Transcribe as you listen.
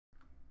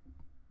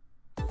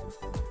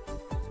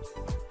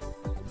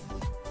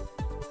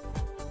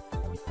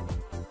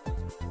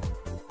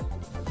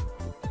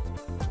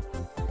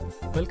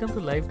Welcome to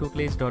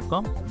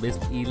Livetutelage.com,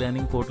 best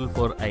e-learning portal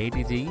for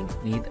IIT JEE,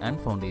 NEET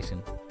and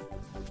Foundation.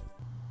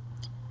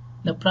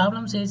 The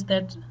problem says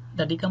that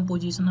the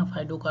decomposition of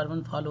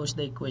hydrocarbon follows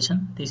the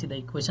equation. This is the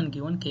equation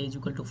given: K is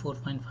equal to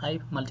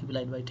 4.5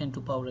 multiplied by 10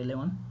 to power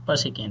 11 per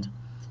second,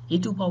 e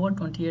to power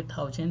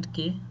 28,000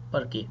 K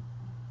per K.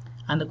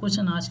 And the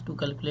question asks to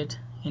calculate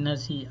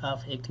energy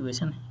of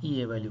activation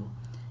EA value.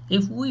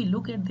 If we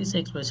look at this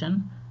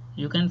expression,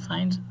 you can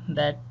find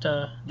that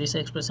this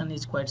expression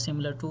is quite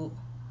similar to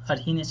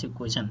Arrhenius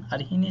equation.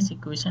 Arrhenius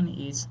equation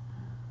is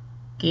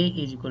K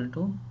is equal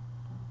to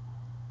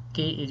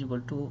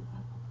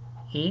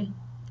A,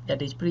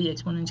 that is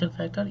pre-exponential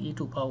factor e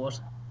to power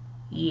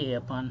EA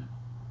upon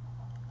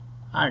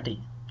RT.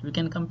 We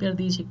can compare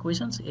these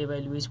equations. A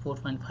value is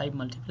 4.5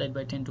 multiplied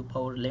by 10 to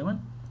power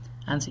 11,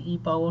 and e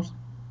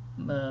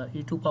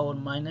to power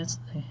minus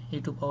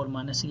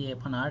EA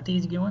upon RT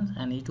is given,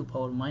 and e to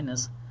power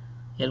minus,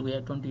 here we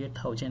have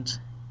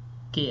 28,000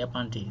 K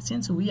upon T.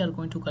 Since we are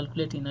going to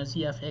calculate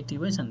energy of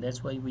activation,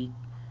 that's why we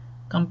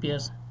compare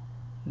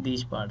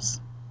these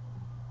parts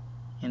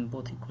in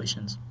both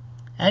equations.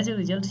 As a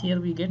result,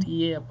 here we get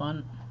EA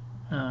upon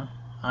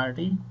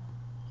RT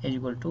is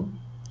equal to,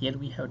 here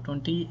we have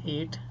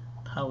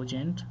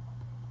 28,000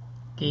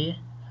 K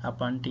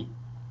upon T.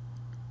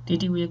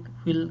 TT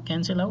will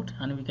cancel out,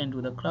 and we can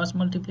do the cross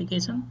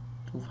multiplication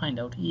to find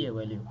out EA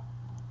value.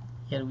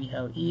 Here we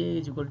have EA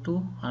is equal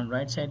to, on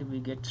right side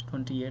we get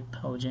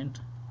 28,000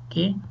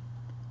 K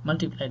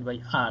multiplied by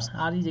R.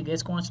 R is a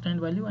gas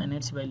constant value, and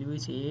its value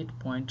is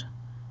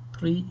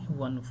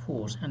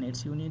 8.314, and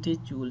its unit is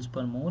joules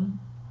per mole.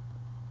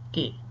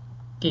 K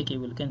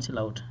will cancel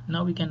out.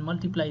 Now we can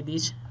multiply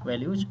these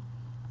values.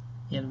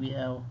 Here we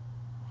have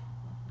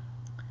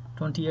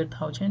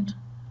 28,000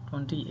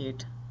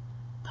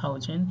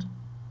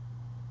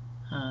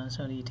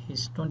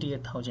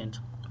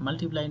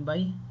 multiplied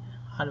by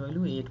R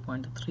value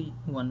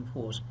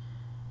 8.314.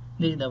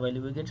 This is the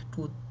value we get,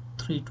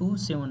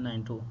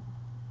 232,792.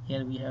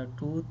 Here we have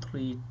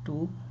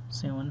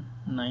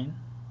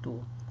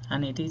 232,792,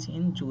 and it is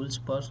in joules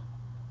per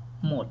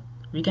mole.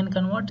 We can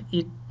convert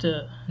it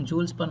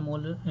joules per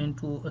mole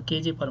into a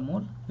kJ per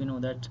mole. We know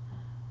that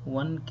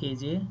 1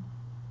 kJ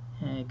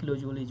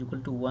kilojoule is equal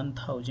to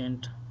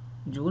 1000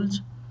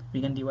 joules.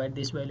 We can divide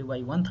this value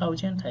by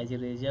 1000. As a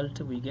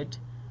result, we get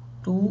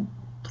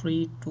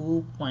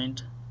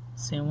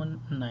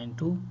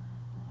 232.792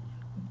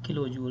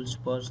 kilojoules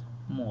per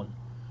mole.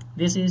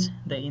 This is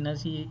the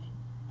energy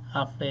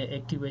of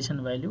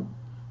activation value.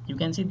 You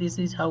can see this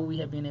is how we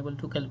have been able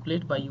to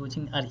calculate by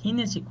using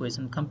Arrhenius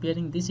equation,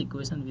 comparing this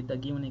equation with the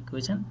given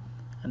equation,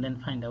 and then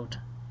find out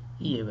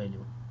EA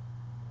value.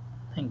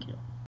 Thank you.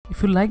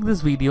 If you like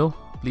this video,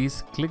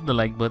 please click the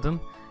like button.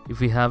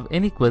 If you have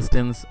any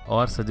questions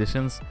or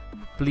suggestions,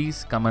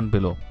 please comment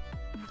below.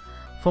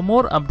 For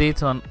more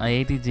updates on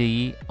IIT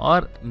JEE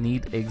or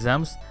NEET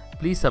exams,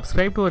 please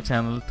subscribe to our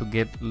channel to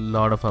get a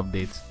lot of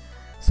updates.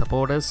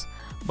 Support us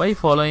by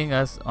following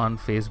us on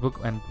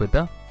Facebook and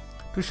Twitter.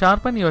 To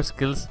sharpen your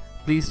skills,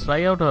 please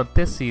try out our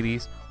test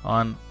series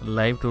on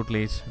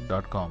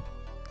Livetutelage.com.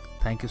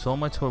 Thank you so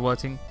much for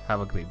watching.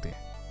 Have a great day.